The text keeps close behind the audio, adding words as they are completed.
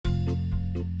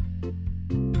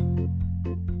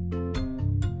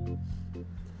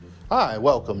Hi,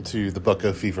 welcome to the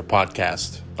Bucko Fever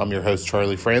podcast. I'm your host,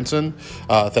 Charlie Franson.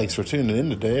 Thanks for tuning in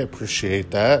today. I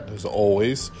appreciate that, as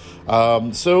always.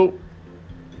 So,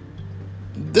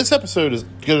 this episode is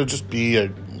going to just be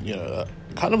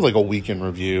kind of like a weekend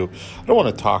review. I don't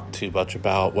want to talk too much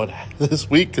about what this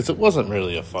week, because it wasn't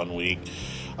really a fun week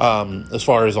as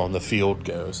far as on the field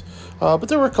goes. But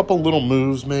there were a couple little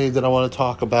moves made that I want to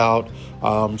talk about.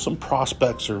 Some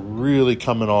prospects are really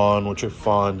coming on, which are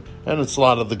fun. And it's a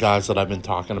lot of the guys that I've been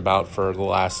talking about for the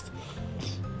last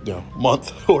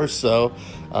month or so.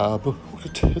 But we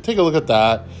could take a look at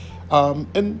that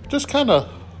and just kind of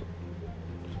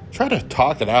try to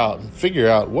talk it out and figure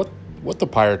out what the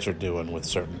Pirates are doing with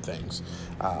certain things.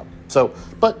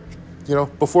 But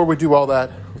before we do all that,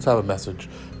 let's have a message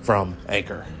from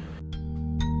Anchor.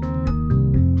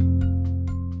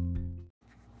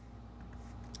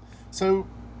 So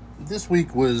this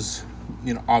week was,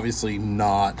 obviously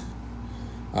not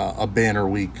a banner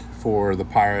week for the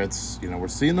Pirates. We're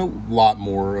seeing a lot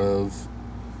more of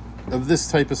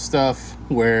this type of stuff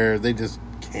where they just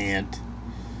can't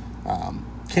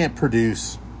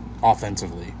produce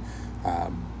offensively.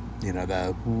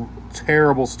 The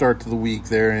terrible start to the week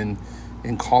there in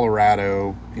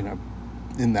Colorado,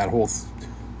 in that whole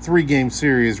 3-game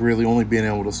series, really only being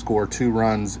able to score 2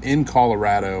 runs in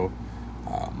Colorado.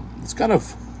 It's kind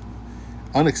of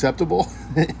unacceptable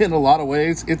in a lot of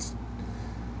ways. It's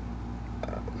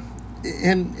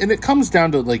and it comes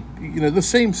down to the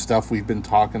same stuff we've been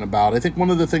talking about. I think one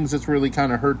of the things that's really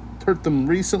kind of hurt them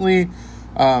recently,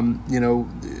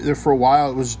 there for a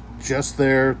while it was just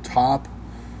their top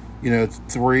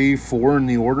 3, 4 in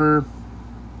the order.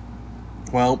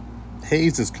 Well,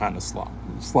 Hayes is kind of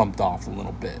slumped off a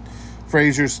little bit.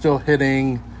 Frazier's still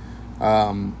hitting.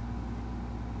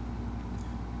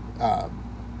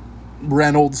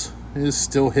 Reynolds is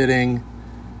still hitting.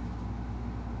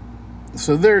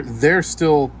 So they're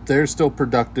still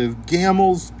productive.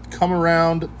 Gamble's come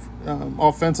around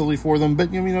offensively for them,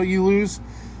 but you lose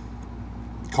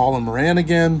Colin Moran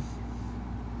again.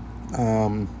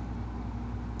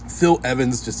 Phil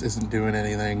Evans just isn't doing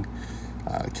anything.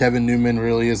 Kevin Newman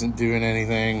really isn't doing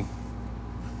anything.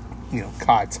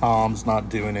 Kai Tom's not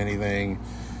doing anything.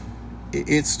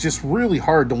 It's just really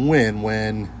hard to win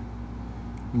when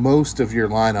most of your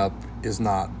lineup is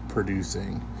not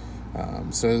producing. Like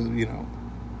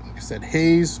I said,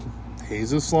 Hayes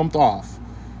is slumped off.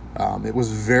 It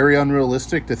was very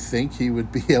unrealistic to think he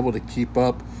would be able to keep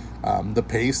up the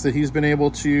pace that he's been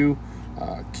able to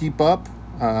keep up,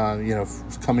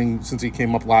 coming since he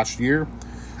came up last year.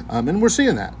 And we're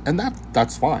seeing that, and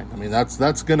that's fine. I mean, that's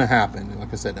going to happen. And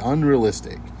like I said,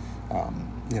 unrealistic.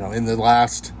 In the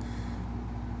last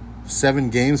 7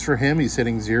 games for him, he's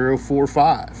hitting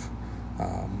 0.45,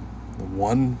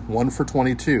 1 for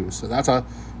 22. So that's a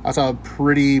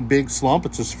pretty big slump.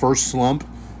 It's his first slump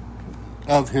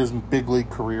of his big league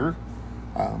career.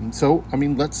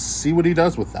 Let's see what he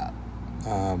does with that.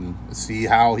 See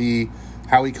how he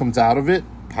comes out of it,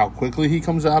 how quickly he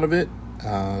comes out of it.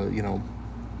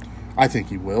 I think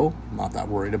he will. I'm not that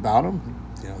worried about him.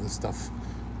 This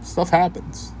stuff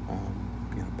happens.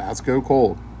 Bats go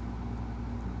cold.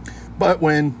 But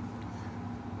when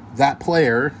that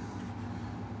player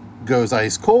goes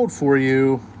ice cold for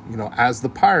you, as the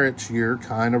Pirates, you're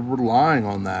kind of relying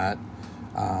on that.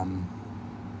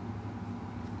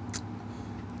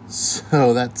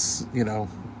 So that's,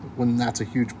 when that's a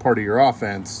huge part of your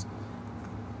offense,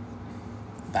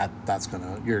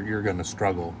 you're gonna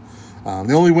struggle.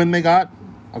 The only win they got,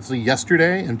 obviously,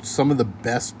 yesterday, and some of the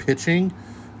best pitching,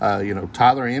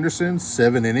 Tyler Anderson,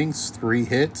 7 innings, 3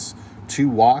 hits, 2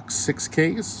 walks, 6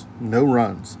 Ks, no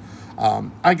runs.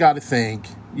 You got to think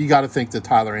that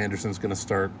Tyler Anderson's going to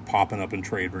start popping up in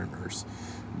trade rumors.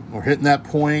 We're hitting that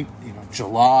point,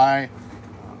 July,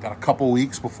 got a couple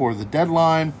weeks before the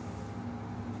deadline.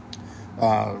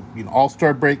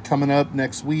 All-Star break coming up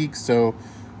next week, so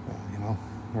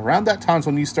around that time's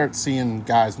when you start seeing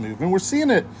guys move. And we're seeing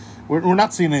it. We're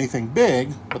not seeing anything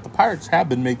big, but the Pirates have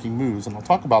been making moves, and I'll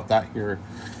talk about that here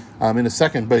in a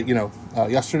second. But,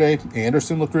 yesterday,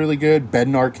 Anderson looked really good.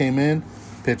 Bednar came in,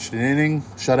 pitched an inning,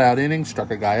 shutout inning,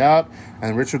 struck a guy out.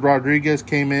 And Richard Rodriguez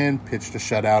came in, pitched a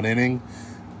shutout inning.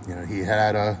 He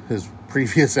had his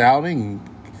previous outing,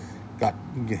 got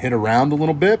hit around a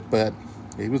little bit, but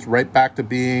he was right back to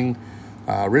being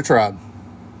Rich Rod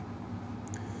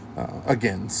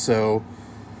again. So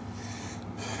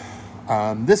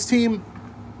this team,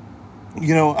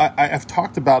 I've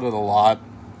talked about it a lot,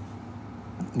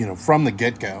 from the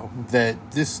get-go,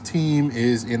 that this team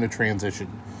is in a transition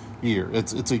year.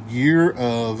 It's a year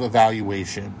of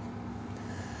evaluation.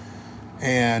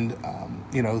 And,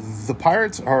 the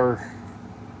Pirates are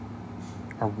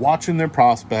watching their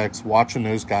prospects, watching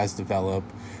those guys develop.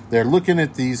 They're looking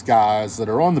at these guys that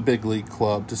are on the big league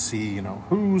club to see,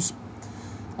 who's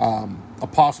a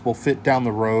possible fit down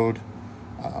the road.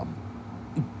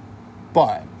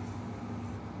 But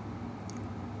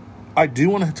I do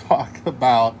want to talk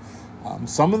about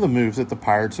some of the moves that the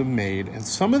Pirates have made and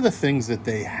some of the things that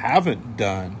they haven't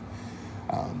done,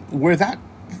 where that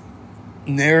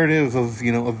narrative of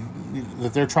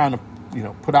that they're trying to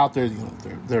put out there,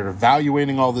 they're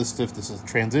evaluating all this stuff. This is a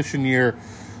transition year,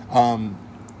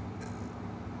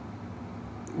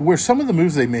 where some of the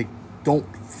moves they make don't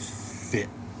fit.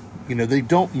 They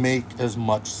don't make as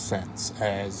much sense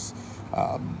as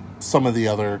some of the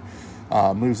other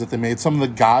moves that they made. Some of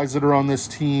the guys that are on this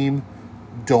team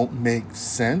don't make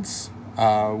sense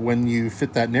when you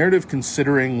fit that narrative,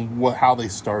 considering how they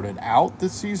started out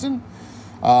this season.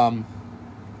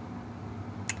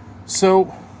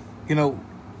 So,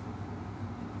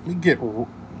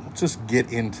 just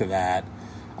get into that.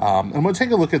 I'm going to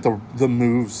take a look at the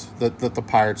moves that the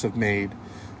Pirates have made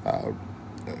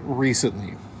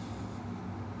recently.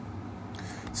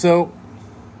 So,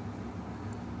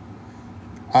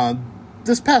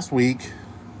 this past week,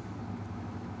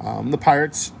 the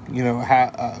Pirates,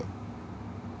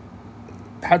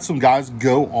 had some guys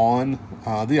go on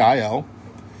the IL.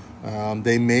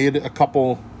 They made a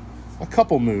couple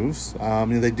moves.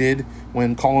 They did,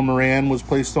 when Colin Moran was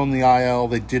placed on the IL,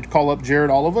 they did call up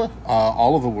Jared Oliva.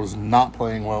 Oliva was not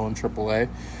playing well in AAA,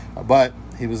 but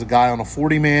he was a guy on a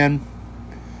 40-man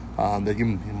that you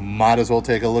might as well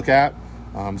take a look at.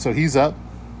 So he's up.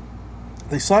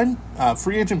 They signed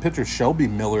free agent pitcher Shelby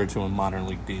Miller to a minor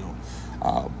league deal.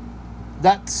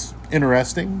 That's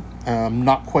interesting. I'm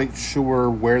not quite sure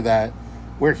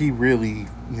where he really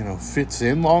fits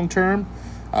in long term.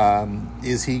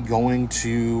 Is he going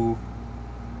to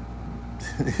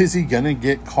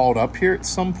get called up here at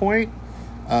some point?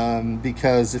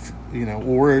 Because if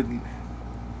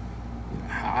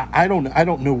I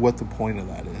don't know what the point of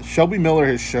that is. Shelby Miller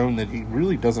has shown that he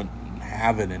really doesn't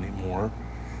have it anymore.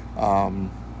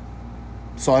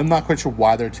 So I'm not quite sure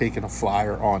why they're taking a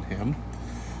flyer on him.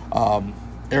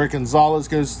 Eric Gonzalez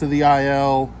goes to the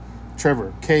IL.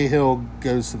 Trevor Cahill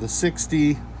goes to the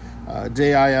 60.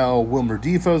 JIL, Wilmer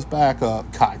Defoe's back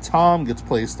up. Kai Tom gets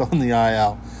placed on the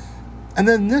IL. And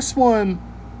then this move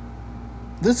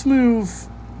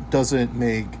doesn't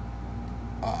make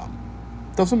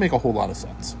a whole lot of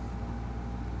sense.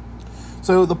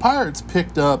 So the Pirates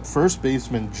picked up first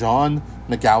baseman John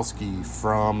Nagowski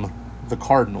from the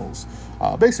Cardinals.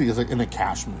 Basically, it's in a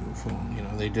cash move.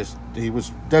 He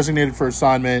was designated for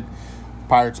assignment.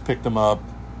 Pirates picked him up.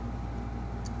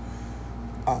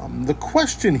 The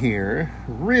question here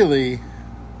really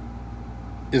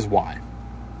is why.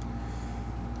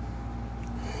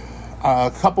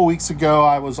 A couple weeks ago,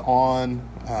 I was on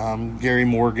Gary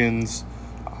Morgan's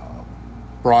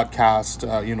broadcast,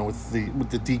 with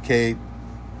the DK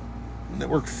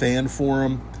Network Fan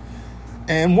Forum,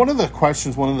 and one of the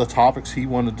topics he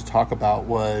wanted to talk about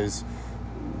was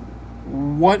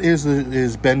what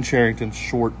is Ben Cherington's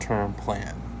short-term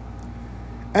plan.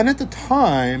 And at the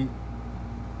time,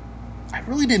 I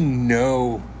really didn't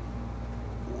know.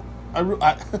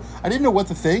 I didn't know what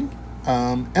to think,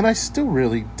 and I still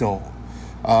really don't.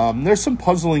 There's some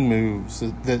puzzling moves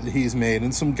that he's made,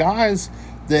 and some guys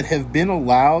that have been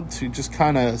allowed to just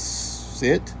kind of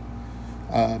sit,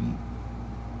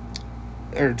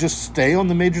 or just stay on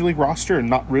the major league roster and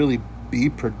not really be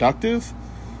productive.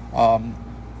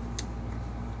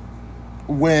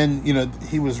 When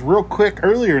he was real quick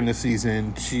earlier in the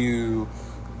season to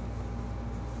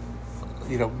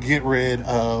get rid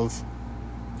of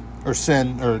or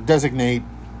designate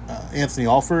Anthony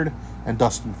Alford and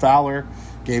Dustin Fowler,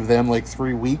 gave them like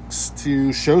 3 weeks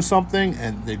to show something,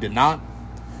 and they did not.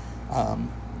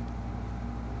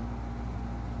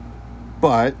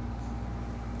 But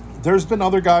there's been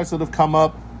other guys that have come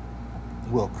up.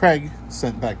 Will Craig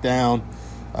sent back down.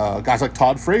 Guys like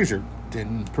Todd Frazier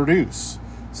didn't produce,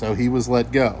 so he was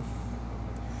let go.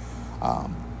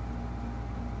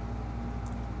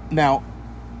 Now,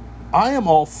 I am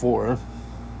all for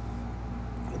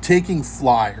taking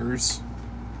flyers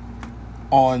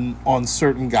on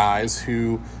certain guys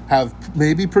who have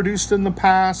maybe produced in the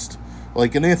past,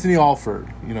 like an Anthony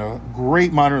Alford,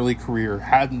 great minor league career,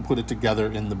 hadn't put it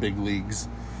together in the big leagues.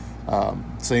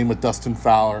 Same with Dustin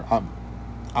Fowler.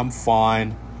 I'm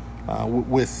fine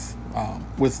with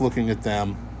looking at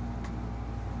them,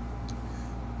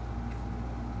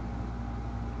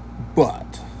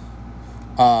 but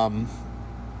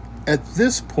at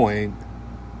this point,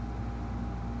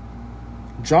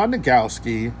 John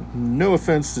Nogowski, no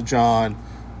offense to John,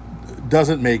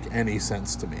 doesn't make any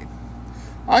sense to me.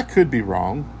 I could be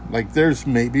wrong. Like, there's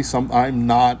maybe I'm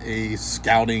not a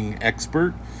scouting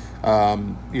expert.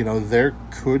 There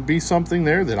could be something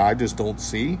there that I just don't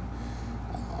see.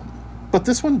 But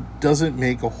this one doesn't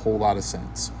make a whole lot of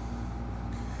sense.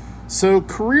 So,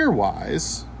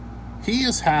 career-wise, he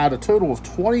has had a total of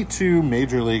 22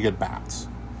 Major League at-bats.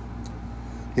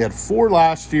 He had 4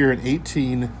 last year and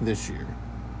 18 this year.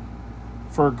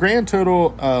 For a grand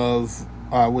total of,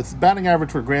 with batting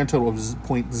average for a grand total of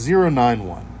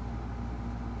 .091.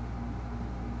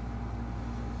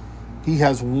 He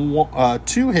has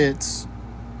 2 hits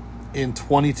in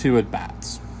 22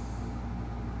 at-bats.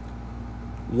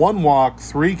 1 walk,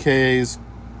 3 Ks.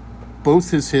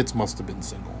 Both his hits must have been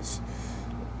singles.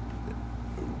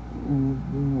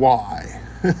 Why?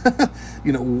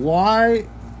 Why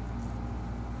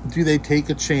do they take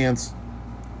a chance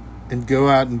and go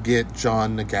out and get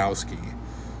John Nogowski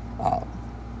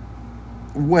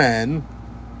when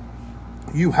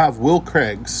you have Will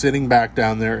Craig sitting back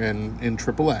down there in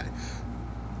AAA?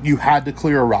 You had to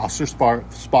clear a roster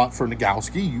spot for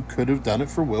Nogowski. You could have done it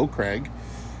for Will Craig.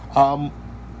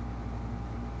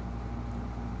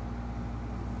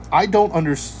 I don't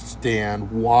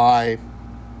understand why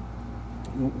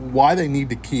they need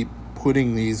to keep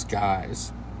putting these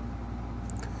guys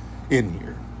in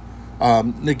here.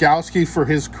 Nogowski, for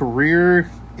his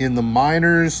career in the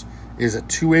minors, is a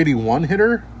 .281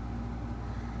 hitter.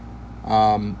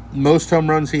 Most home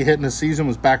runs he hit in a season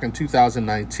was back in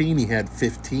 2019. He had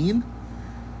 15.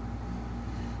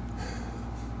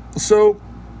 So,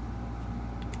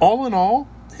 all in all,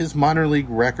 his minor league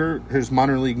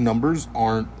numbers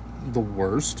aren't the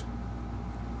worst.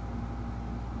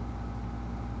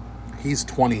 He's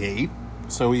 28,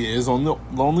 so he is on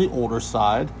the older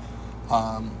side.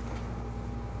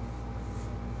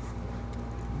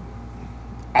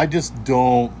 I just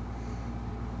don't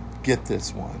get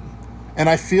this one. And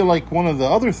I feel like one of the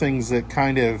other things that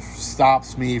kind of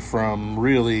stops me from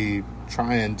really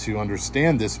trying to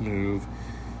understand this move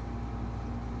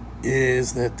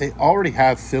is that they already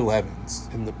have Phil Evans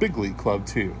in the big league club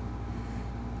too.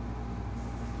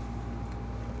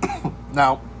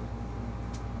 Now,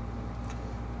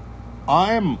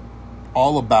 I'm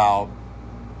all about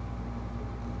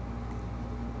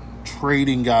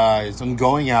trading guys and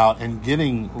going out and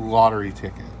getting lottery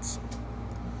tickets.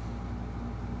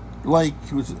 Like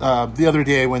the other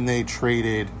day when they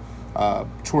traded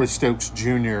Troy Stokes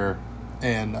Jr.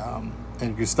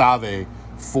 and Gustave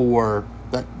for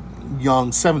that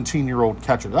young 17-year-old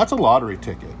catcher. That's a lottery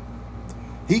ticket.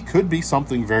 He could be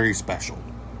something very special.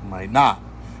 Might not.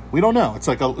 We don't know. It's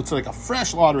like a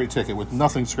fresh lottery ticket with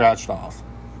nothing scratched off.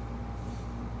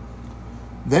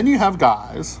 Then you have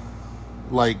guys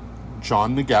like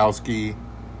John Nogowski,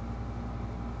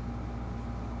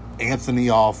 Anthony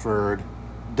Alford,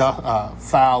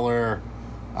 Fowler,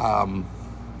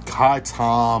 Kai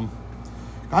Tom,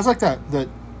 guys like that,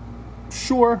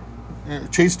 sure,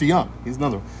 Chase DeYoung, he's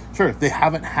another one. Sure, they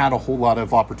haven't had a whole lot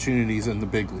of opportunities in the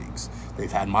big leagues.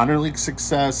 They've had minor league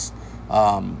success,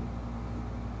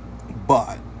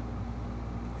 but,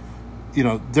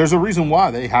 there's a reason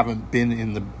why they haven't been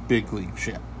in the big league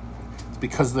yet. It's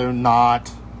because they're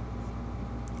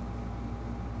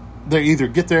either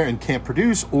get there and can't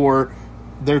produce, or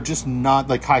they're just not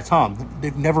like Kai Tom.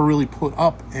 They've never really put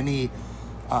up any,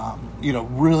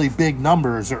 really big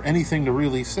numbers or anything to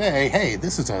really say, hey,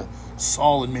 this is a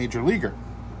solid major leaguer.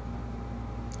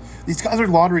 These guys are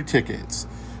lottery tickets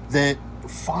that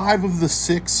 5 of the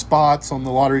 6 spots on the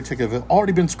lottery ticket have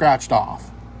already been scratched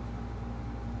off.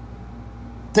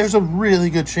 There's a really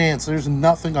good chance there's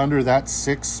nothing under that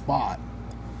 6th spot.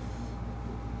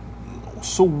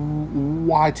 So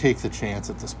why take the chance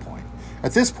at this point?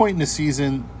 At this point in the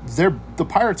season, the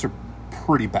Pirates are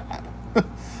pretty bad.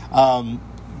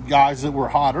 Guys that were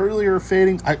hot earlier are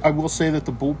fading. I will say that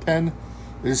the bullpen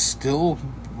is still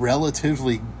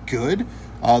relatively good.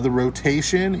 The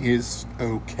rotation is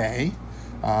okay.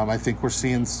 I think we're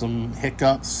seeing some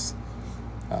hiccups,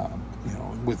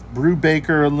 with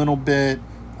Brubaker a little bit.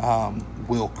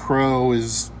 Will Crow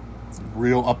is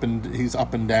he's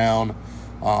up and down.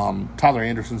 Tyler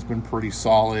Anderson's been pretty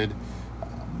solid.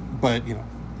 But,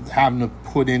 having to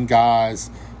put in guys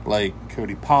like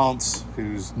Cody Ponce,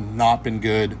 who's not been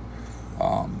good.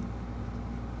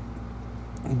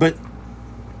 But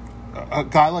a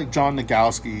guy like John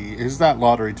Nogowski is that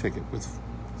lottery ticket with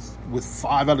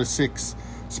 5 out of 6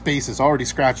 spaces already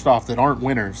scratched off that aren't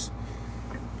winners.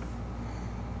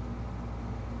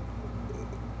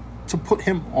 To put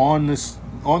him on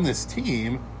this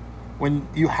team when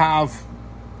you have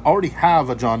already have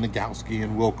a John Nagowski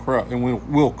and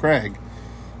Will Craig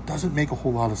doesn't make a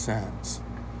whole lot of sense.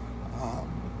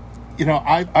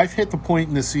 I've hit the point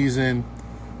in the season,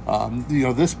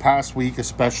 this past week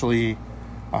especially,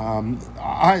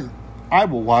 I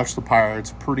will watch the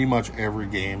Pirates pretty much every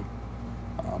game,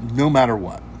 no matter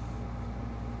what.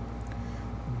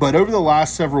 But over the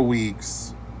last several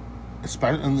weeks,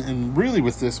 especially, and really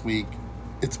with this week,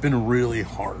 it's been really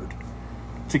hard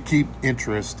to keep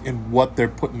interest in what they're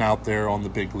putting out there on the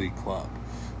big league club.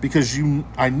 Because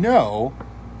I know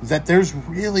that there's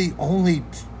really only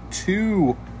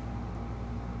two,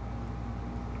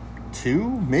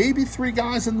 maybe three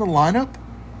guys in the lineup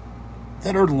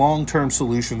that are long-term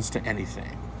solutions to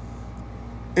anything.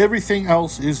 Everything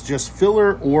else is just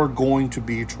filler or going to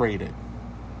be traded.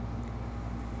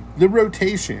 The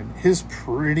rotation is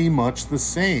pretty much the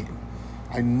same.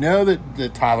 I know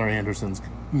that Tyler Anderson's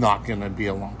not going to be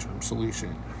a long-term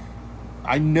solution.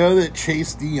 I know that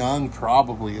Chase DeYoung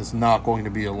probably is not going to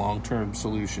be a long-term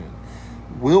solution.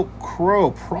 Will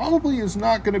Crowe probably is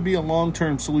not going to be a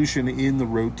long-term solution in the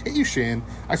rotation.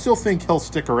 I still think he'll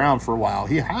stick around for a while.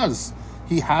 He has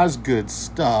good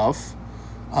stuff.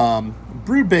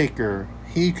 Brubaker,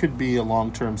 he could be a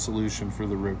long-term solution for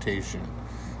the rotation.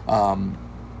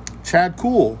 Chad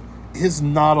Kuhl is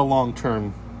not a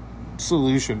long-term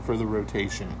solution for the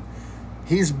rotation.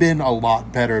 He's been a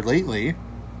lot better lately.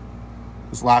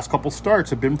 His last couple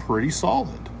starts have been pretty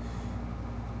solid.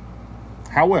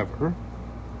 However,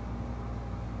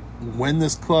 when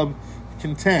this club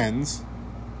contends,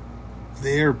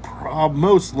 they're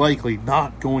most likely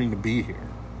not going to be here.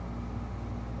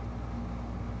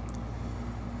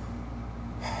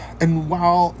 And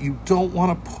while you don't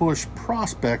want to push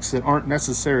prospects that aren't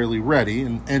necessarily ready,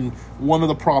 and one of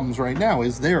the problems right now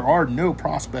is there are no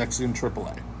prospects in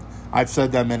AAA. I've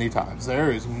said that many times. There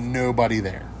is nobody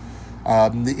there.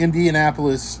 The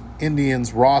Indianapolis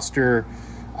Indians roster,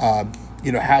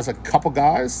 has a couple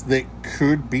guys that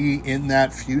could be in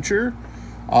that future.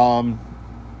 In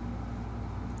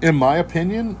my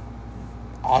opinion,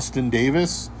 Austin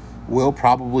Davis will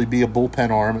probably be a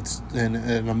bullpen arm and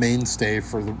a mainstay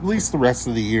for at least the rest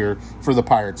of the year for the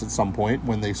Pirates at some point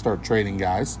when they start trading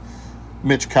guys.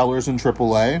 Mitch Keller's in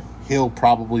AAA. He'll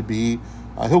probably be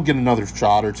he'll get another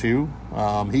shot or two.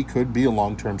 He could be a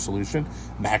long-term solution.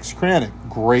 Max Kranick,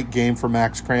 great game for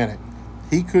Max Kranick.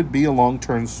 He could be a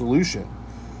long-term solution.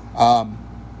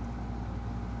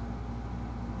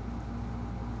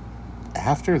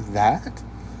 After that,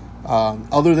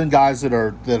 other than guys that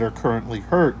are currently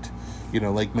hurt,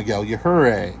 like Miguel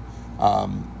Yajure,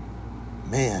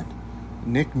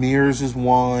 Nick Mears is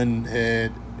one.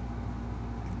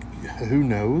 Who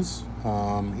knows?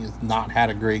 He's not had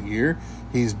a great year.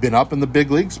 He's been up in the big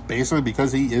leagues basically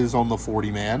because he is on the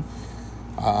 40-man.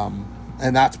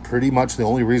 And that's pretty much the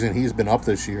only reason he's been up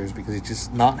this year is because he's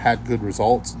just not had good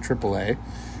results in AAA.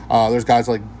 There's guys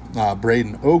like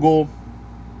Braden Ogle,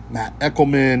 Matt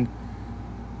Eckelman,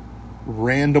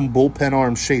 random bullpen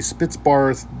arms, Shea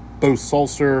Spitzbarth, Bo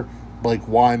Sulser, Blake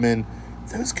Wyman.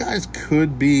 Those guys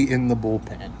could be in the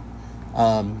bullpen.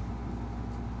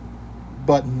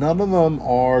 But none of them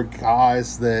are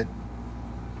guys that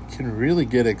can really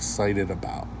get excited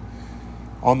about.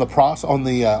 On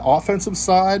the offensive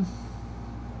side,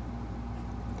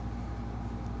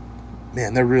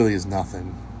 man, there really is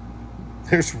nothing.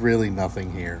 There's really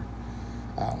nothing here.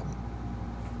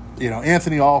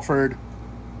 Anthony Alford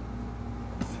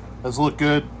has looked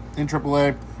good in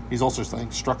AAA. He's also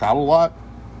struck out a lot.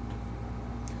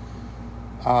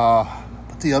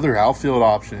 But the other outfield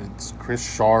options, Chris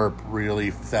Sharp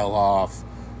really fell off.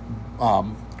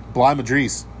 Bly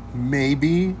Madris,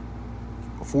 maybe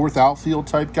a fourth outfield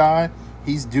type guy.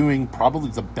 He's doing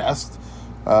probably the best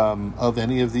of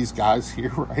any of these guys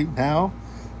here right now.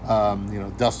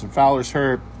 Dustin Fowler's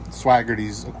hurt.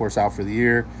 Swaggerty's, of course, out for the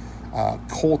year.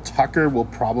 Cole Tucker will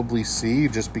probably see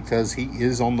just because he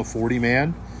is on the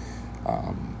 40-man.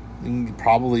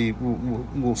 Probably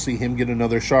we'll see him get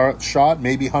another shot.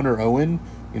 Maybe Hunter Owen.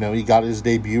 He got his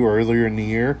debut earlier in the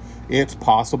year. It's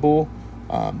possible.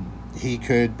 He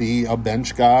could be a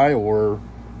bench guy or,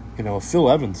 a Phil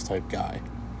Evans type guy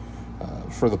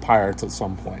for the Pirates at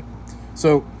some point.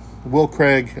 So, Will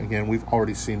Craig, again, we've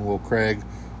already seen Will Craig.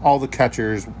 All the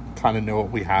catchers kind of know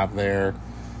what we have there.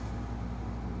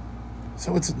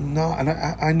 So it's not, and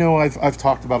I know I've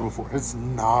talked about it before, it's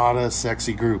not a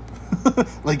sexy group.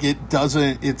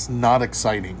 It's not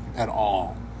exciting at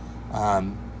all.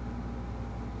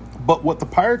 But what the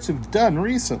Pirates have done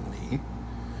recently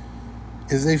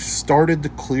is they've started to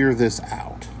clear this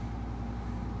out.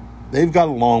 They've got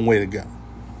a long way to go.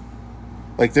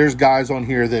 Like, there's guys on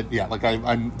here that,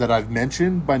 that I've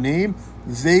mentioned by name.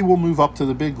 They will move up to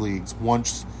the big leagues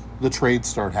once the trades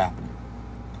start happening.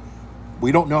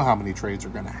 We don't know how many trades are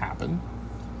going to happen,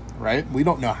 right? We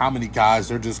don't know how many guys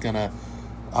they're just going to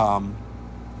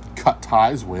cut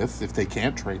ties with if they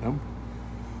can't trade them.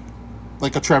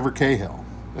 Like a Trevor Cahill.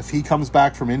 If he comes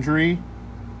back from injury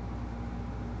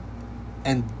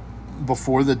and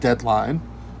before the deadline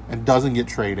and doesn't get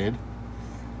traded,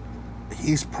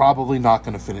 he's probably not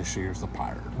going to finish the year as a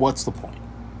Pirate. What's the point?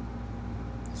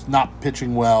 He's not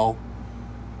pitching well.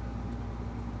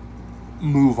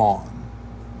 Move on.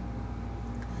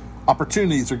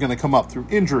 Opportunities are going to come up through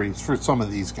injuries for some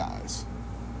of these guys.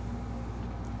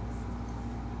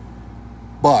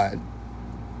 But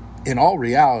in all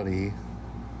reality,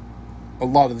 a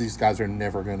lot of these guys are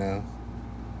never going to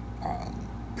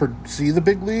see the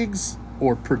big leagues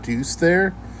or produce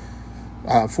there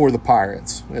for the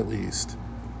Pirates, at least.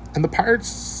 And the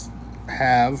Pirates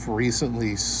have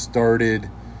recently started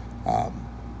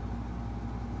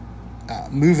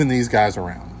moving these guys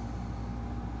around.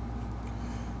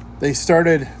 They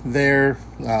started there,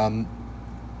 I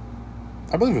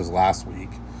believe it was last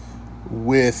week,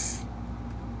 with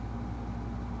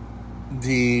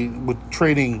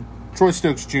trading Troy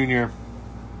Stokes Jr.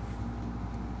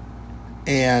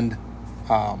 and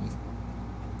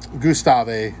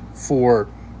Gustave for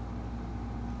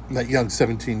that young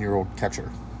 17-year-old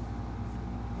catcher.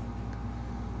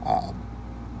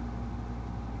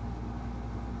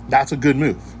 That's a good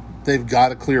move. They've got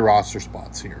to clear roster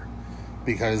spots here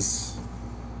because,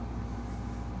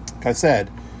 like I said,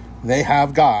 they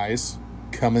have guys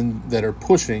coming that are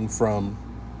pushing from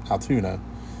Altoona.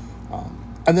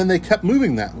 And then they kept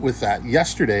moving with that.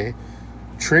 Yesterday,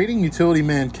 trading utility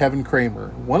man Kevin Kramer,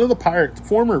 one of the Pirates,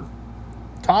 former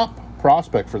top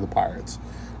prospect for the Pirates.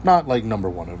 Not like number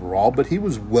one overall, but he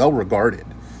was well regarded.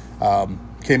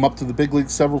 Came up to the big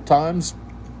league several times,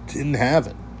 didn't have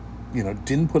it.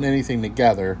 Didn't put anything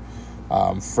together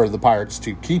for the Pirates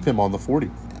to keep him on the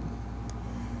 40-man.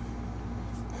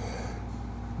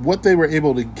 What they were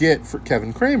able to get for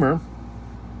Kevin Kramer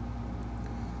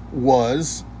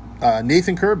was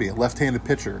Nathan Kirby, a left-handed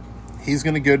pitcher. He's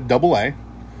going to go to Double-A.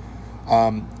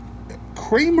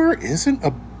 Kramer isn't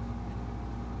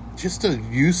just a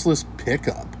useless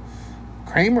pickup.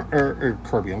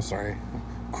 Kirby, I'm sorry.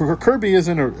 Kirby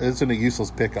isn't a useless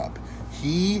pickup.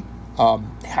 He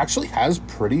actually has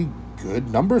pretty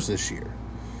good numbers this year.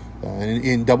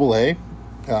 In Double-A,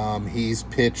 he's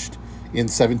pitched in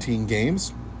 17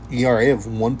 games, ERA of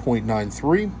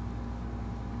 1.93.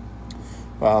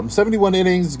 71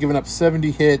 innings, given up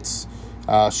 70 hits,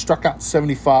 struck out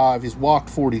 75. He's walked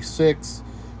 46.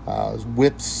 His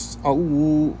whips.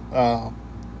 I'm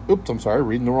sorry,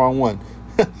 reading the wrong one.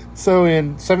 So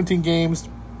in 17 games,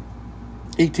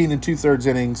 18 and 2/3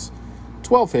 innings,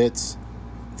 12 hits,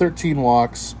 13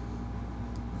 walks,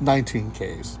 19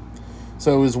 Ks.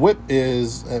 So his whip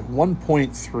is at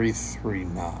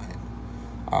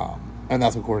 1.339. And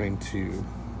that's according to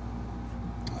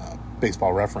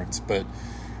Baseball Reference. But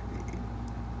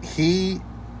he's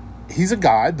a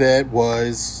guy that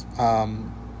was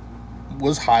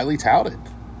highly touted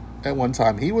at one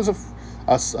time. He was a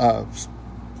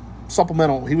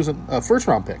supplemental. He was a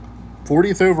first-round pick,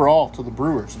 40th overall to the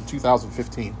Brewers in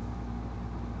 2015.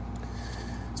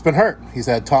 He's been hurt. He's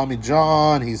had Tommy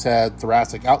John. He's had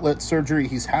thoracic outlet surgery.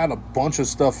 He's had a bunch of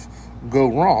stuff go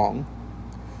wrong.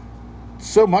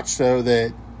 So much so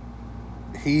that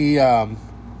he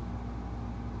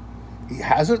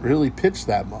hasn't really pitched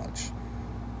that much.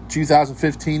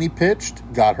 2015 he pitched,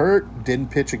 got hurt, didn't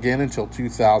pitch again until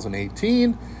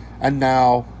 2018, and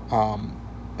now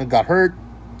got hurt.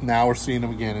 Now we're seeing him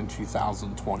again in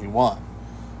 2021.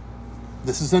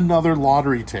 This is another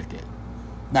lottery ticket.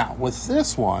 Now, with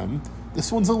this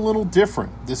one's a little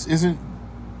different. This isn't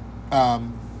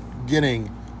getting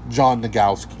John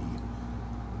Nagowski.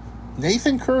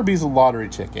 Nathan Kirby's a lottery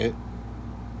ticket,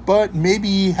 but maybe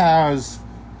he has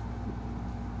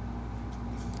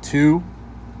 2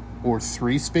 or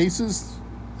 3 spaces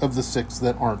of the 6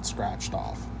 that aren't scratched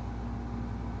off.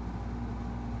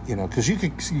 Because you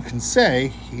can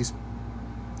say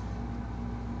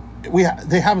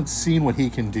they haven't seen what he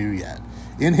can do yet.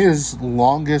 In his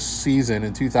longest season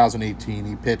in 2018,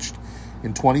 he pitched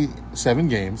in 27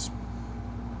 games,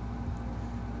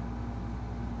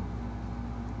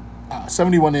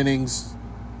 71 innings,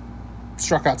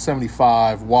 struck out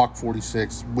 75, walked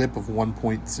 46, whip of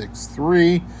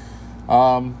 1.63.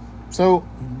 So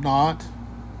not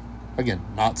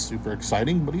super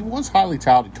exciting, but he was highly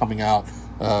touted coming out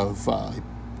of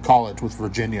college with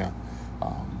Virginia.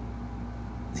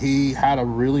 he had a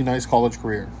really nice college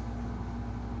career.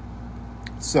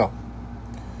 So,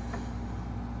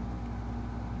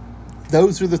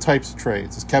 those are the types of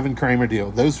trades. It's Kevin Kramer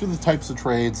deal. Those are the types of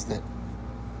trades that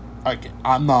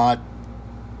I'm not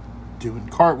doing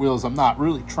cartwheels. I'm not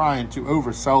really trying to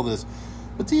oversell this.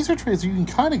 But these are trades you can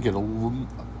kind of get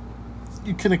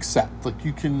you can accept.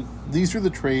 These are the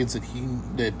trades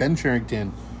that Ben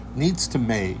Cherington needs to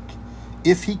make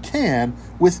if he can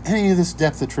with any of this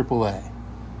depth at AAA.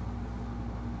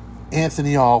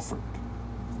 Anthony Alford,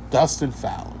 Dustin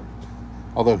Fowler,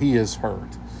 although he is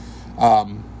hurt.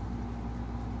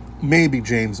 Maybe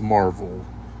James Marvel.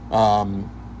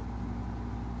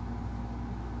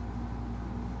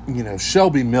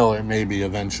 Shelby Miller maybe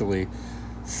eventually.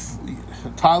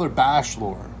 Tyler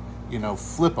Bachelor,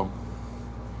 flip them.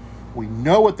 We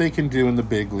know what they can do in the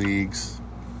big leagues.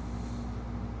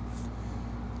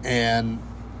 And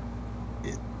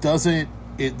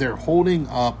they're holding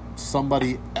up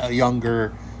somebody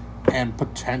younger and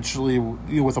potentially,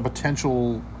 with a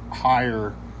potential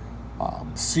higher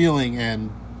ceiling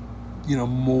and,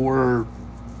 more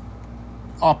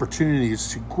opportunities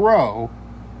to grow.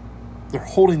 They're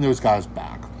holding those guys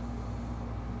back.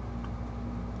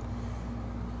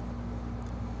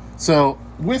 So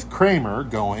with Kramer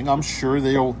going, I'm sure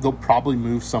they'll probably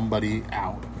move somebody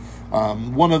out.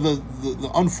 One of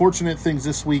the unfortunate things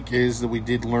this week is that we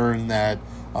did learn that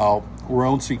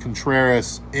Roansy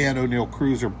Contreras and O'Neal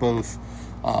Cruz are both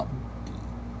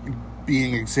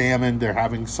being examined. They're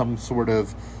having some sort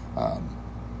of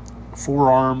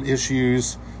forearm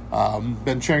issues.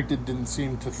 Ben Cherington didn't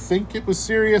seem to think it was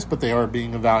serious, but they are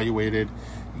being evaluated.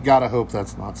 You gotta hope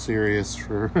that's not serious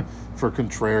for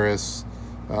Contreras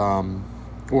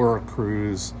or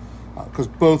Cruz, because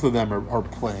both of them are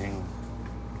playing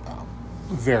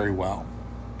very well.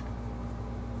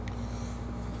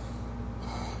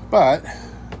 But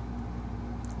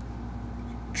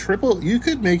you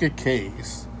could make a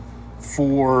case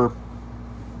for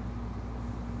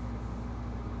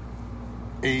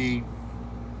a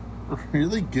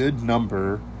really good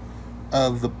number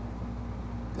of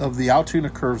the Altoona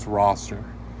Curves roster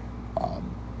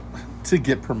to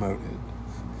get promoted.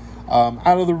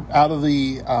 Out of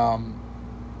the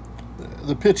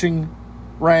pitching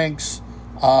ranks,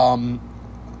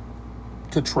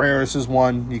 Contreras is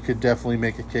one you could definitely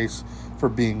make a case for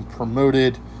being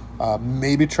promoted.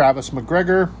 Maybe Travis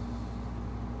McGregor.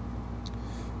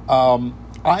 I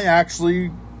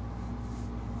actually,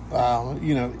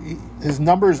 his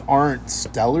numbers aren't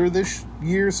stellar this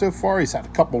year so far. He's had a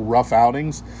couple rough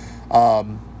outings.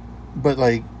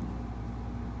 But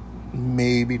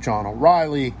maybe John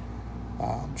O'Reilly,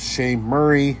 Shane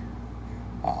Murray,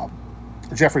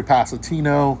 Jeffrey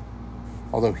Pasatino,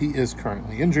 although he is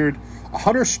currently injured.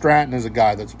 Hunter Stratton is a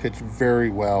guy that's pitched very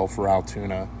well for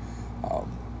Altoona.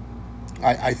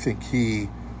 I think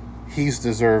he's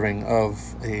deserving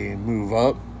of a move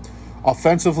up.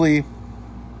 Offensively,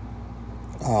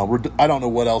 I don't know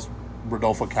what else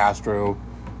Rodolfo Castro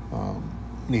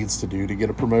needs to do to get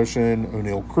a promotion.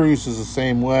 O'Neal Cruz is the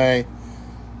same way.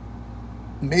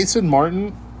 Mason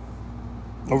Martin,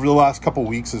 over the last couple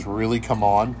weeks, has really come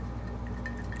on.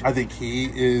 I think he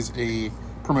is a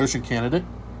promotion candidate.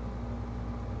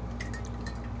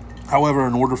 However,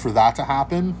 in order for that to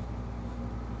happen,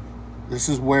 this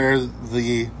is where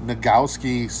the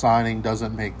Nagowski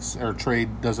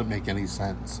trade doesn't make any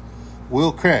sense.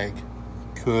 Will Craig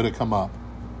could have come up.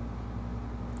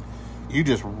 You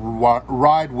just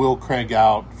ride Will Craig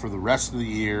out for the rest of the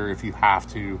year if you have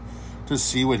to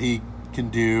see what he can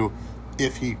do.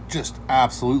 If he just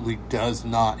absolutely does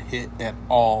not hit at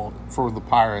all for the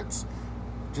Pirates,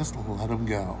 just let him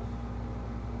go.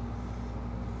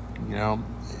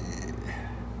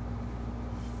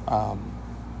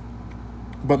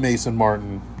 But Mason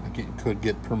Martin could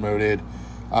get promoted.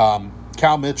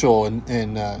 Cal Mitchell and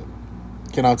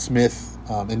Kenan Smith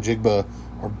and Jigba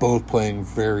are both playing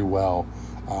very well.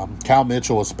 Cal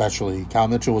Mitchell especially. Cal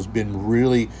Mitchell has been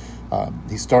really,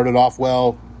 he started off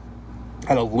well,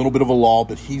 had a little bit of a lull,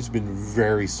 but he's been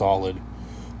very solid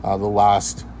the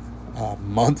last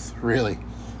month, really.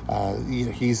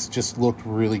 He's just looked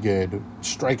really good.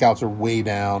 Strikeouts are way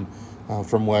down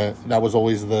from what that was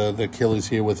always the Achilles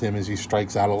heel with him, is he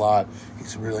strikes out a lot.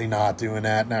 He's really not doing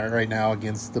that right now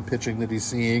against the pitching that he's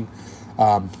seeing.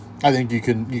 I think you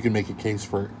can make a case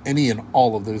for any and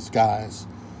all of those guys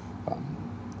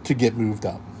to get moved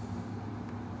up.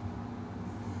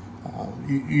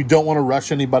 You don't want to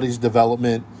rush anybody's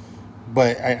development,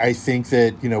 but I think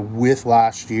that, with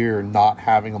last year not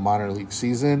having a minor league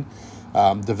season,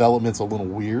 development's a little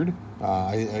weird.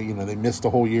 They missed a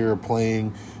whole year of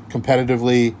playing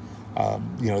competitively.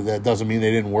 That doesn't mean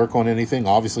they didn't work on anything.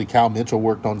 Obviously, Cal Mitchell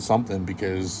worked on something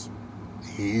because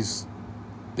he's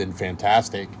been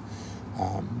fantastic.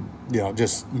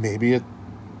 Just maybe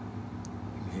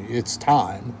it's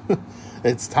time.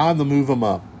 It's time to move them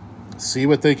up. See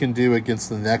what they can do against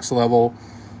the next level.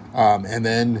 And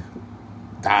then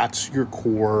that's your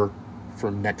core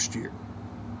for next year.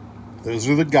 Those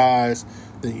are the guys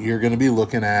that you're going to be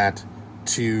looking at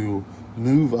to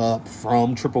move up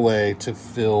from AAA to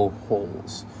fill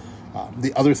holes.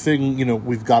 The other thing,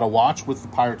 we've got to watch with the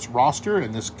Pirates roster,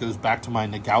 and this goes back to my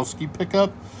Nagowski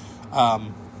pickup,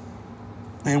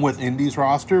 and with Indy's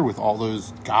roster, with all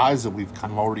those guys that we've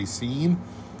kind of already seen,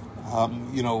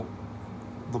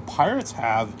 the Pirates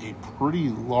have a pretty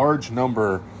large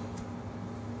number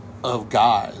of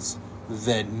guys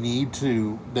that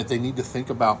they need to think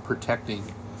about protecting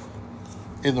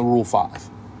in the Rule 5.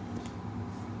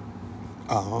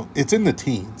 It's in the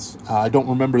teens. I don't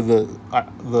remember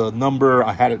the number.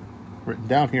 I had it written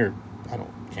down here.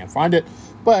 Can't find it,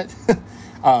 but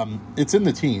it's in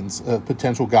the teens of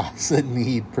potential guys that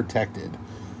need protected,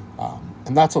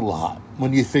 and that's a lot.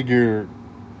 When you figure,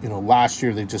 last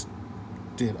year they just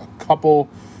did a couple.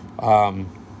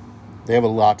 They have a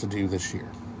lot to do this year.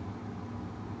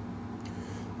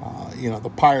 The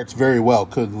Pirates very well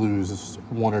could lose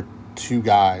one or two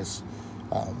guys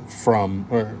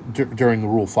during the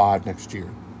Rule 5 next year,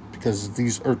 because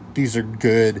these are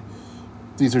good,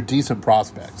 these are decent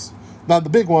prospects. Now the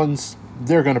big ones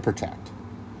they're going to protect.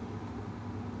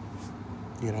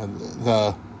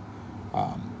 The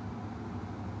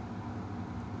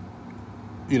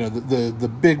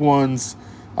big ones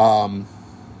that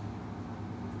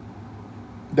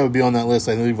would be on that list,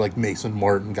 I believe, like Mason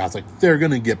Martin, guys like they're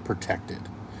going to get protected.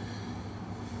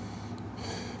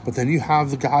 But then you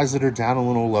have the guys that are down a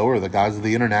little lower, the guys of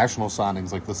the international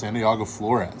signings, like the Santiago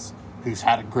Flores, who's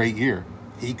had a great year.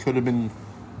 He could have been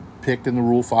picked in the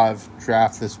Rule 5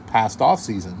 draft this past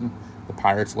offseason. The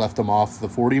Pirates left him off the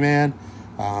 40-man,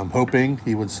 hoping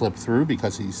he would slip through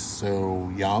because he's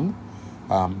so young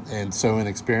and so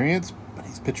inexperienced. But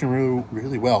he's pitching really,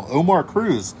 really well. Omar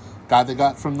Cruz, guy they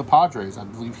got from the Padres, I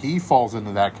believe he falls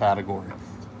into that category.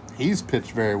 He's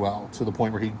pitched very well to the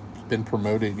point where he's been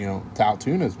promoted, to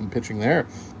Altoona, has been pitching there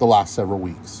the last several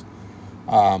weeks.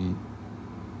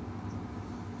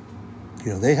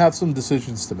 They have some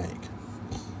decisions to make.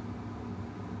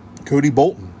 Cody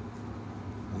Bolton.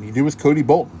 What do you do with Cody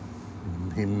Bolton?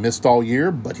 He missed all year,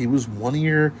 but he was 1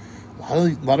 year.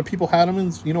 A lot of people had him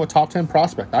as, a top 10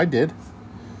 prospect. I did.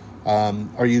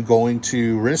 Are you going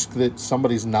to risk that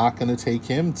somebody's not going to take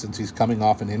him since he's coming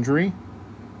off an injury?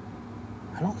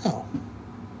 I don't know.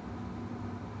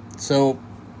 So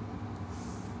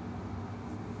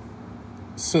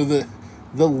the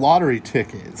lottery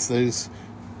tickets, those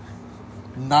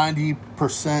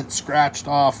 90% scratched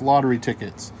off lottery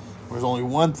tickets, there's only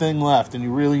one thing left, and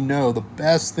you really know the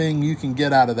best thing you can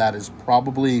get out of that is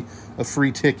probably a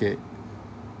free ticket.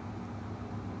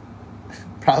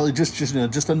 Probably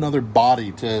just another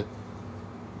body to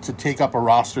take up a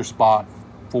roster spot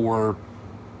for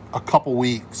a couple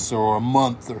weeks or a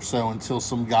month or so until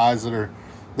some guys that are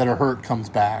hurt comes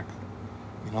back.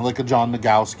 Like a John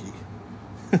Nagowski.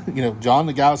 John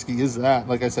Nagowski is that,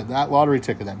 like I said, that lottery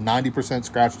ticket, that 90%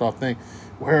 scratched off thing,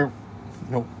 where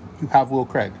you have Will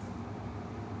Craig.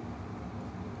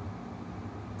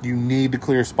 You need to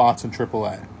clear spots in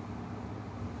AAA.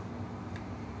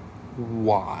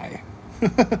 Why?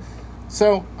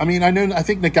 So, I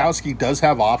think Nagowski does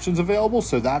have options available,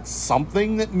 so that's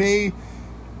something that may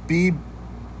be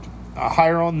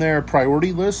higher on their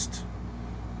priority list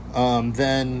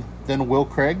than Will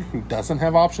Craig, who doesn't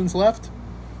have options left.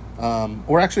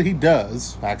 Or actually, he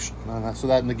does. So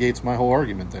that negates my whole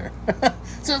argument there.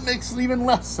 So it makes even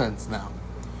less sense now.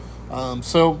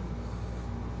 So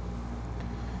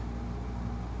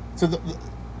the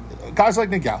guys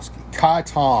like Nagowski, Kai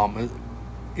Tom,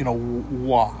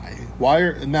 why?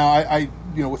 Now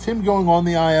with him going on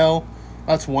the IL,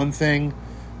 that's one thing.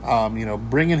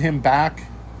 Bringing him back,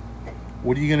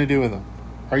 what are you going to do with him?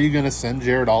 Are you going to send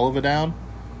Jared Oliva down?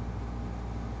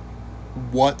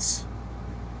 What's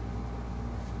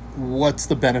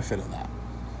the benefit of that?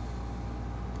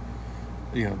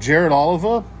 Jared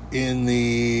Oliva, in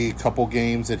the couple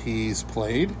games that he's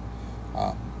played,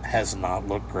 has not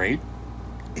looked great.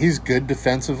 He's good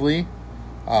defensively.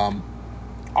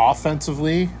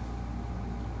 Offensively,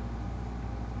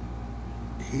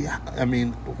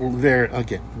 there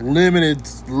again,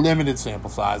 limited sample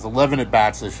size, 11 at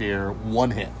bats this year,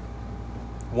 1 hit,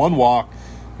 1 walk.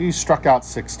 He struck out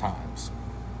 6 times.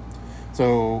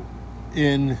 So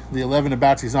in the 11 at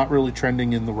bats, he's not really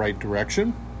trending in the right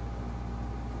direction.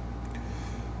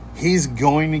 he's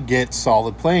going to get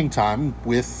solid playing time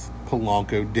with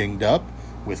Polanco dinged up,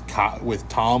 with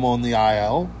Tom on the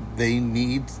IL. They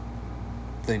need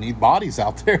bodies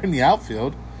out there in the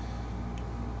outfield.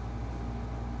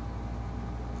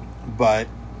 But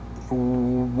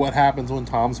what happens when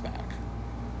Tom's back?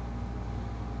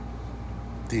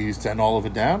 Do you send all of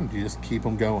it down? Or do you just keep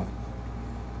them going?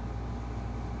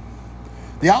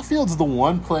 The outfield's the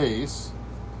one place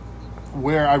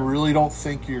where I really don't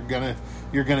think you're gonna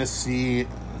see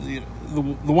the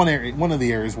one of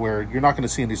the areas where you're not going to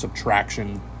see any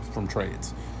subtraction from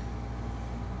trades.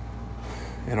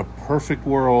 In a perfect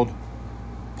world,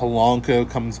 Polanco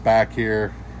comes back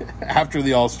here after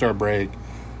the All-Star break,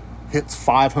 hits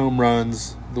 5 home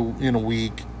runs in a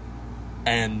week,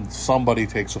 and somebody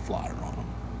takes a flyer on him.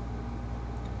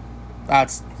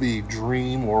 That's the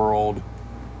dream world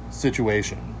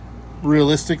situation.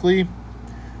 Realistically,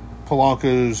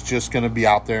 Polanco's just going to be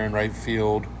out there in right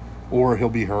field, or he'll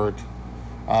be hurt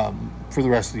for the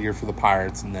rest of the year for the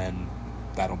Pirates, and then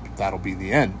that'll be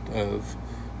the end of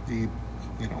the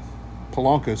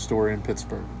Polanco story in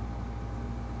Pittsburgh.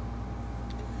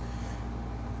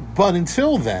 But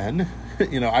until then,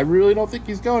 I really don't think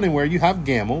he's going anywhere. You have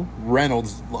Gamble.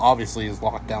 Reynolds obviously is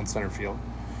locked down center field.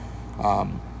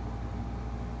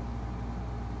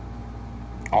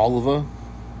 Oliva,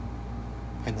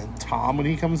 and then Tom when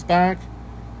he comes back.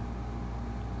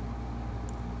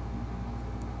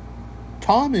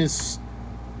 Tom is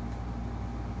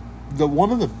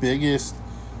one of the biggest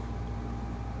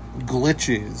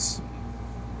glitches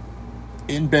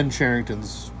in Ben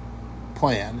Cherington's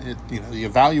plan. The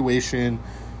evaluation,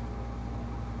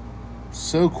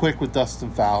 so quick with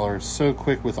Dustin Fowler, so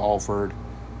quick with Alford.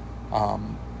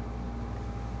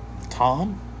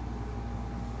 Tom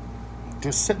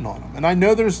just sitting on him. And I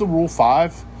know there's the Rule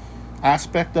 5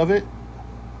 aspect of it,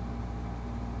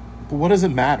 but what does it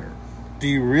matter? Do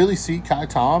you really see Kai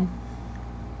Tom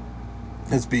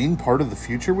as being part of the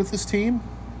future with this team?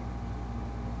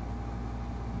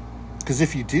 Because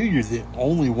if you do, you're the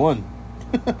only one.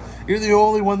 You're the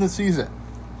only one that sees it.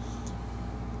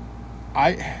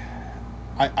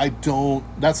 I don't.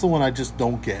 That's the one I just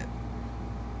don't get.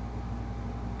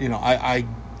 I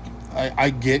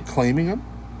get claiming him,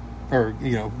 or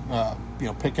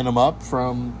picking him up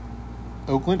from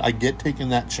Oakland. I get taking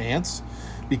that chance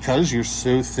because you're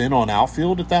so thin on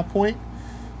outfield at that point.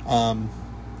 And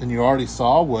you already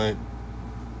saw what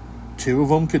 2 of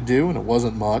them could do, and it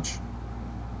wasn't much.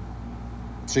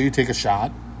 So you take a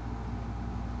shot.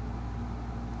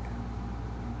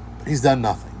 He's done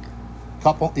nothing.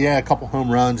 A couple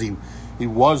home runs. He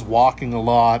was walking a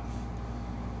lot.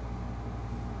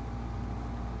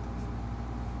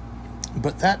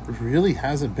 But that really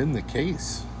hasn't been the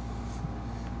case.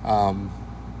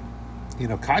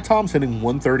 Kai Tom's hitting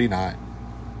 139.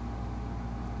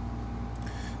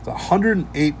 It's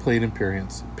 108 plate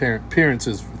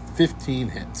appearances, 15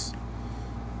 hits.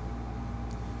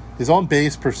 His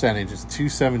on-base percentage is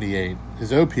 .278.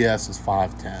 His OPS is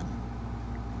 .510.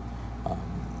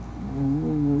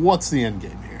 What's the end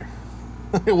game here?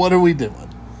 What are we doing?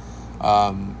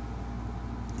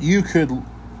 You could...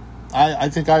 I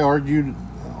think I argued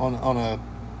on a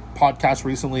podcast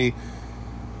recently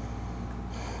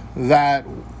that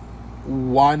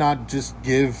why not just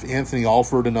give Anthony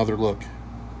Alford another look?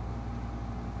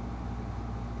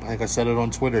 I think I said it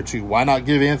on Twitter too. Why not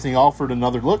give Anthony Alford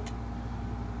another look?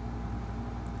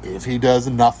 If he does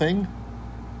nothing,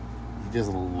 you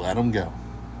just let him go.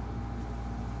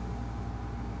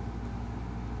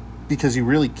 Because you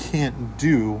really can't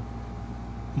do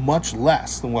much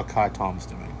less than what Kai Tom's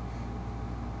doing.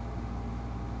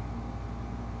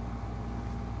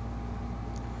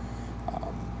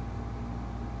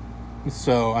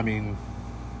 So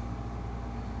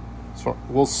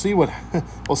we'll see what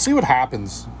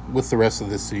happens with the rest of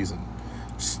this season.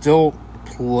 Still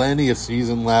plenty of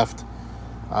season left.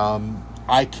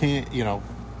 I can't,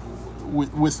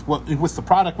 with the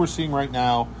product we're seeing right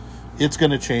now, it's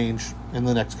going to change in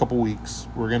the next couple weeks.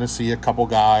 We're going to see a couple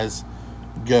guys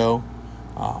go.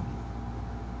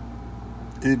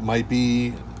 It might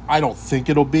be, I don't think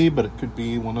it'll be, but it could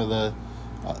be one of a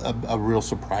real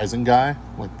surprising guy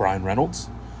like Brian Reynolds.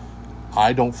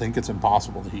 I don't think it's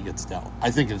impossible that he gets dealt.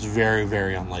 I think it's very,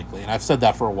 very unlikely. And I've said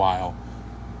that for a while.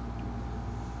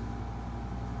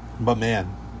 But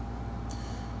man,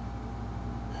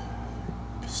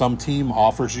 some team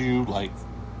offers you like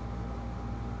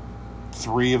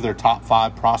 3 of their top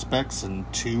 5 prospects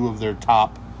and 2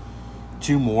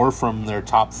 more from their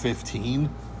top 15.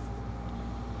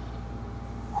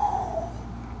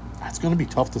 That's going to be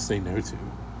tough to say no to.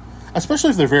 especially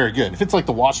if they're very good. If it's like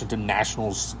the Washington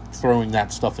Nationals throwing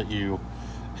that stuff at you,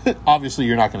 obviously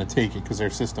you're not going to take it because their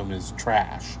system is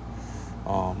trash.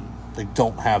 They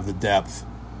don't have the depth.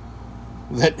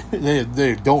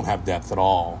 They don't have depth at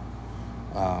all.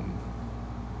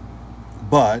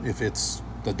 But if it's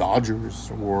the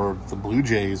Dodgers or the Blue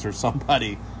Jays or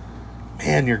somebody,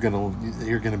 man, you're gonna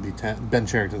be Ben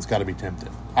Cherington's got to be tempted.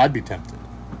 I'd be tempted.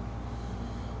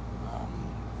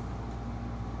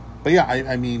 But yeah,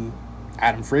 I mean,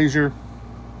 Adam Frazier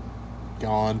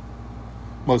gone,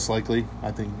 most likely.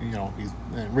 I think he's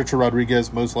Richard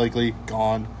Rodriguez most likely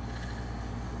gone.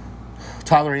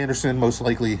 Tyler Anderson most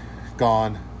likely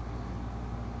gone.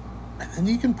 And then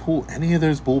you can pull any of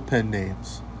those bullpen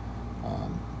names.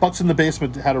 Bucks in the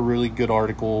Basement had a really good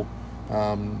article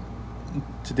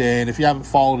today, and if you haven't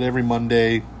followed every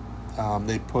Monday,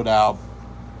 they put out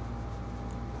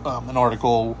an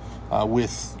article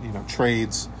with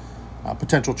trades,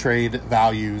 potential trade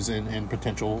values, and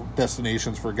potential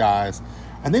destinations for guys,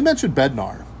 and they mentioned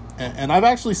Bednar, and I've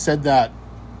actually said that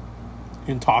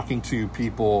in talking to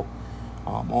people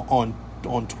on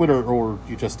Twitter or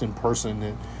just in person.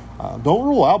 And, don't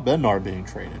rule out Bednar being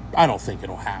traded. I don't think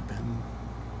it'll happen.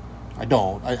 I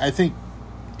don't. I think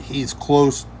he's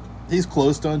close. He's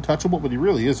close to untouchable, but he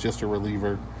really is just a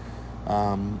reliever.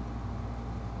 But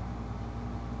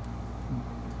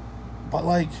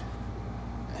like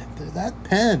that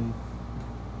pen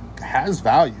has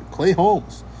value. Clay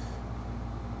Holmes.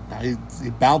 Now he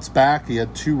bounced back. He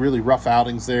had 2 really rough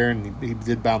outings there, and he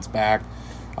did bounce back.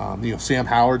 Sam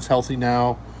Howard's healthy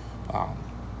now.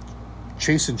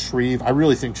 Chasen Shreve. I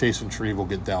really think Chasen Shreve will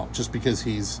get dealt just because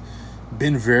he's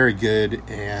been very good,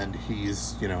 and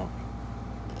he's,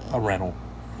 a rental.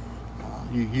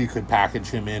 You could package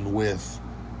him in with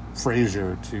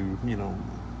Frazier to,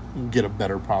 get a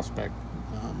better prospect,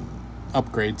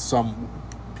 upgrade some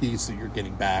piece that you're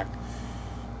getting back.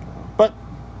 But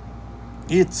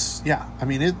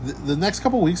the next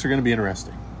couple of weeks are going to be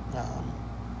interesting.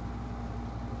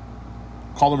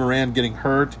 Colin Moran getting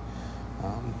hurt,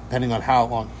 depending on how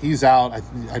long he's out,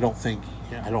 I don't think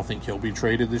he'll be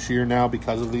traded this year now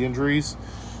because of the injuries.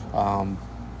 And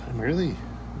really,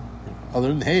 other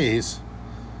than Hayes,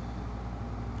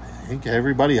 I think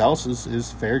everybody else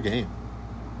is fair game.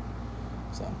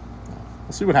 So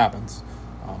we'll see what happens.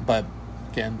 But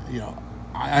again,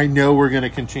 I know we're going to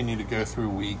continue to go through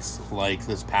weeks like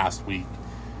this past week.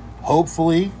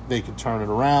 Hopefully, they can turn it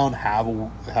around, have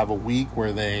a week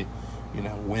where they,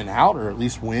 win out, or at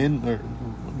least win, or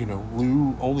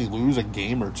only lose a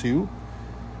game or 2.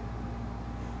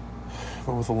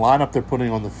 But with the lineup they're putting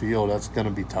on the field, that's going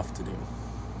to be tough to do.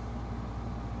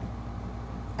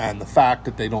 And the fact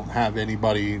that they don't have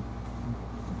anybody,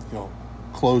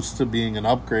 close to being an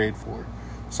upgrade for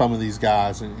some of these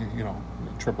guys, in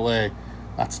AAA,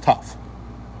 that's tough.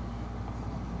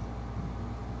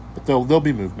 But there'll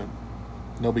be movement.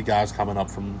 There'll be guys coming up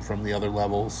from the other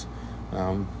levels,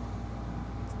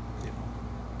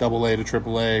 Double A to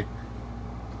AAA,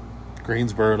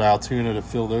 Greensboro to Altoona to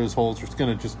fill those holes. There's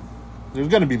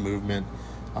going to be movement.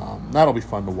 That'll be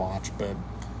fun to watch. But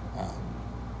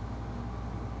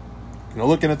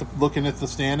looking at the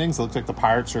standings, it looks like the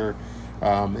Pirates are,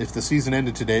 if the season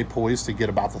ended today, poised to get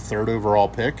about the 3rd overall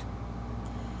pick.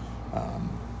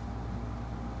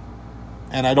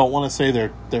 And I don't want to say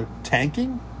they're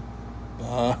tanking.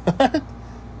 The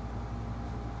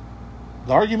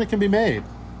argument can be made.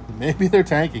 Maybe they're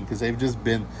tanking because they've just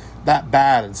been that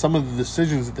bad, and some of the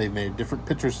decisions that they've made, different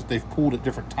pitchers that they've pulled at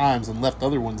different times and left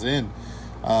other ones in.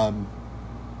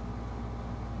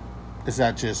 Is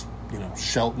that just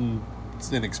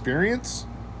Shelton's inexperience,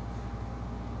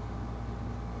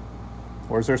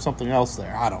 or is there something else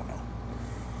there? I don't know.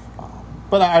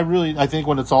 But I think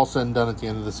when it's all said and done at the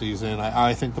end of the season,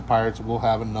 I think the Pirates will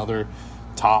have another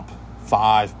top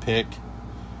 5 pick,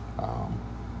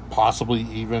 possibly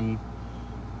even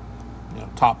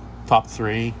top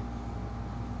 3.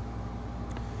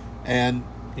 And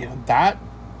that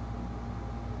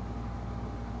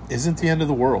isn't the end of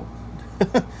the world.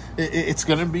 It's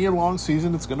going to be a long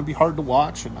season. It's going to be hard to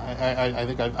watch, and I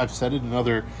think I've said it in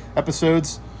other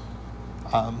episodes.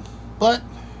 But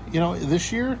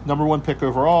this year, number 1 pick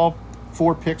overall,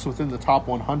 4 picks within the top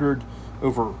 100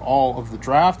 over all of the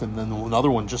draft, and then another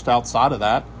one just outside of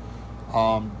that.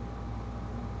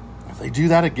 If they do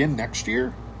that again next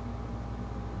year,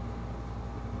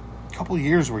 a couple of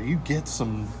years where you get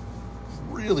some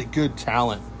really good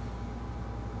talent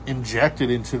injected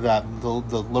into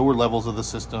the lower levels of the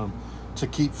system to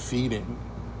keep feeding,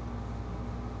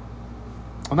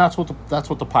 and that's what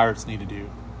the Pirates need to do.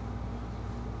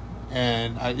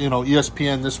 And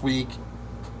ESPN this week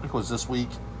think it was this week,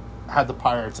 had the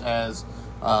Pirates as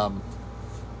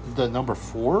the number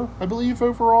 4, I believe,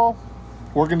 overall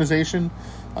organization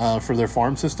for their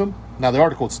farm system. Now, the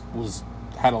article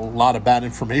had a lot of bad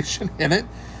information in it,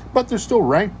 but they're still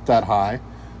ranked that high.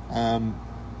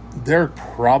 They're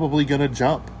probably going to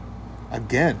jump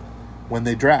again when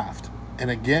they draft and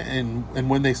again and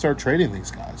when they start trading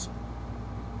these guys.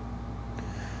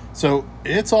 So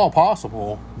it's all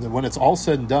possible that when it's all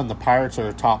said and done, the Pirates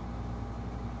are top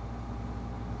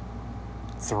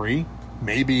 3,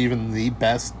 maybe even the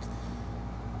best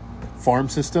farm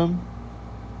system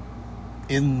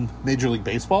in Major League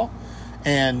Baseball.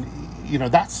 And,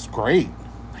 that's great.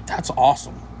 Like, that's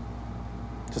awesome.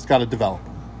 Just got to develop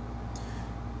them.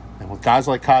 And with guys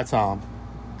like Kai Tom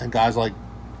and guys like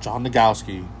John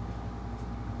Nogowski,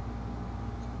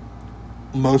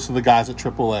 most of the guys at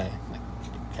AAA,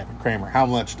 like Kevin Kramer, how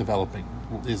much developing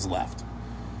is left?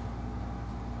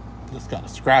 Just got to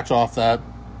scratch off that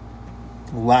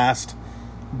last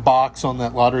box on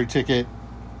that lottery ticket.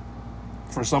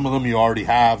 For some of them you already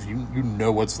have. You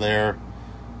know what's there.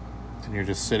 And you're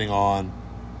just sitting on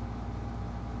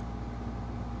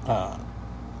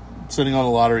a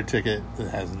lottery ticket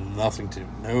that has nothing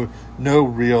to, no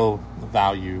real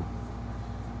value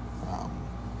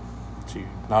to you.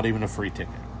 Not even a free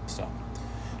ticket. So,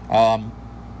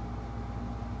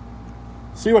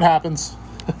 see what happens.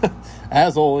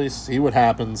 As always, see what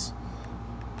happens.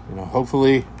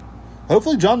 Hopefully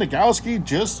John Nogowski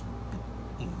just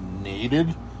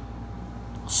needed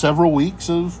several weeks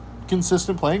of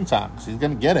consistent playing time. He's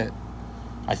going to get it,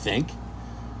 I think.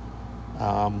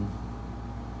 So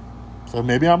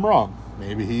maybe I'm wrong.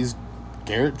 Maybe he's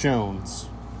Garrett Jones.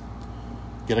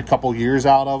 Get a couple years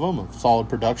out of him of solid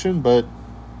production, but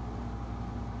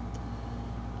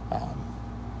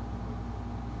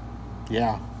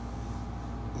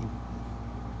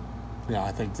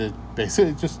I think that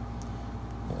basically just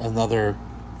another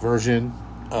version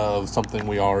of something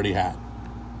we already had.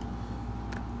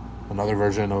 Another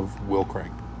version of Will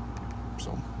Craig.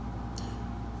 So,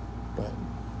 but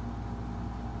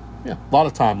yeah, a lot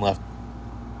of time left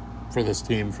for this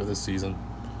team for this season.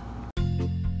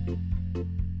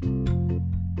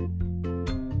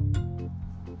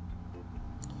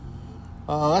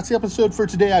 That's the episode for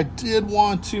today. I did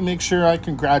want to make sure I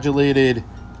congratulated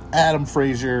Adam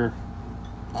Frazier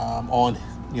on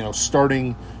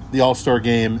starting the All-Star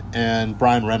game, and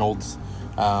Brian Reynolds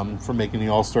for making the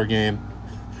All-Star game.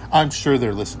 I'm sure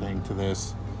they're listening to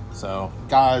this, so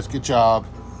guys, good job.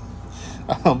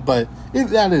 But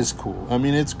that is cool. I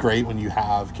mean, it's great when you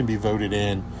can be voted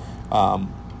in,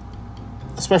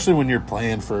 especially when you're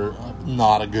playing for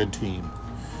not a good team.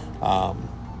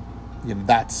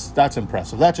 That's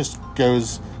impressive. That just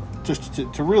goes just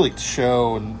to really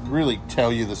show and really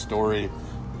tell you the story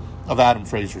of Adam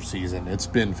Frazier's season. It's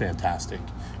been fantastic.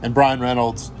 And Brian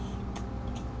Reynolds,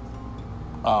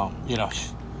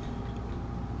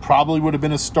 probably would have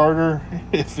been a starter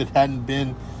if it hadn't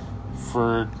been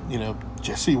for,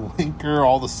 Jesse Winker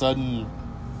all of a sudden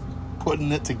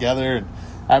putting it together and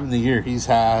having the year he's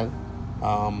had.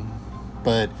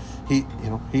 But he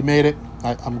made it.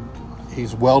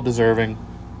 He's well deserving.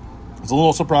 I was a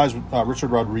little surprised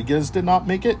Richard Rodriguez did not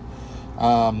make it.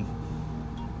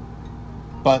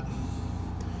 But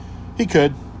he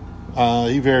could.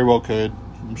 He very well could.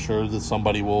 I'm sure that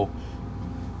somebody will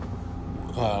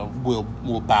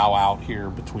bow out here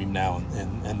between now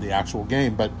and the actual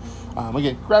game. But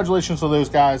again, congratulations to those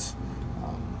guys.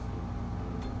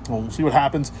 We'll see what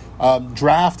happens.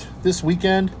 Draft this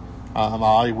weekend.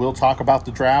 I will talk about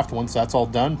the draft once that's all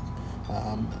done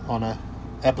on a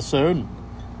episode. And,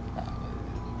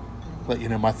 let you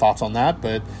know my thoughts on that.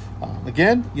 But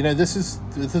again, this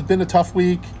has been a tough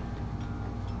week.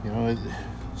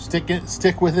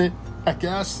 Stick with it, I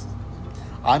guess.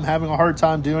 I'm having a hard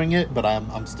time doing it, but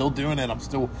I'm still doing it. I'm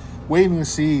still waiting to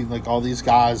see all these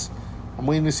guys. I'm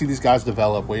waiting to see these guys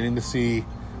develop. Waiting to see.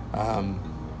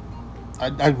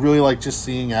 I'd really like just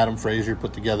seeing Adam Frazier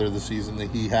put together the season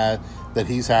that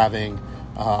he's having.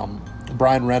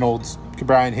 Brian Reynolds,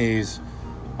 Brian Hayes,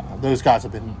 those guys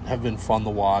have been fun to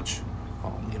watch.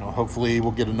 Hopefully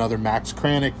we'll get another Max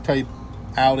Kranick type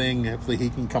outing. Hopefully he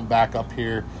can come back up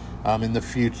here in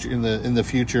the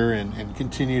future and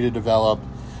continue to develop.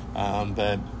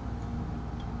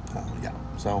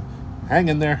 So hang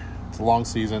in there. It's a long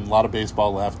season, a lot of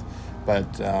baseball left.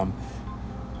 But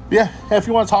if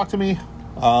you want to talk to me,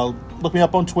 look me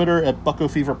up on Twitter at Bucko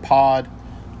Fever Pod.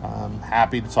 I'm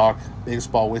happy to talk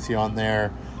baseball with you on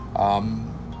there.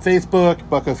 Facebook,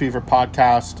 Bucko Fever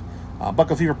Podcast.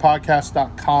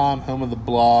 BuckoFeverPodcast.com, home of the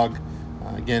blog.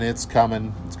 Again, it's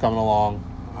coming along.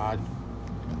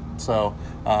 So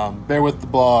bear with the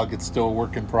blog. It's still a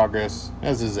work in progress,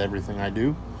 as is everything I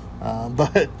do.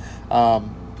 But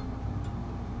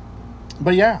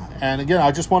yeah, and again,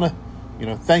 I just want to,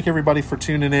 thank everybody for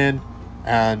tuning in,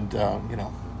 and,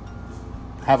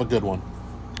 have a good one.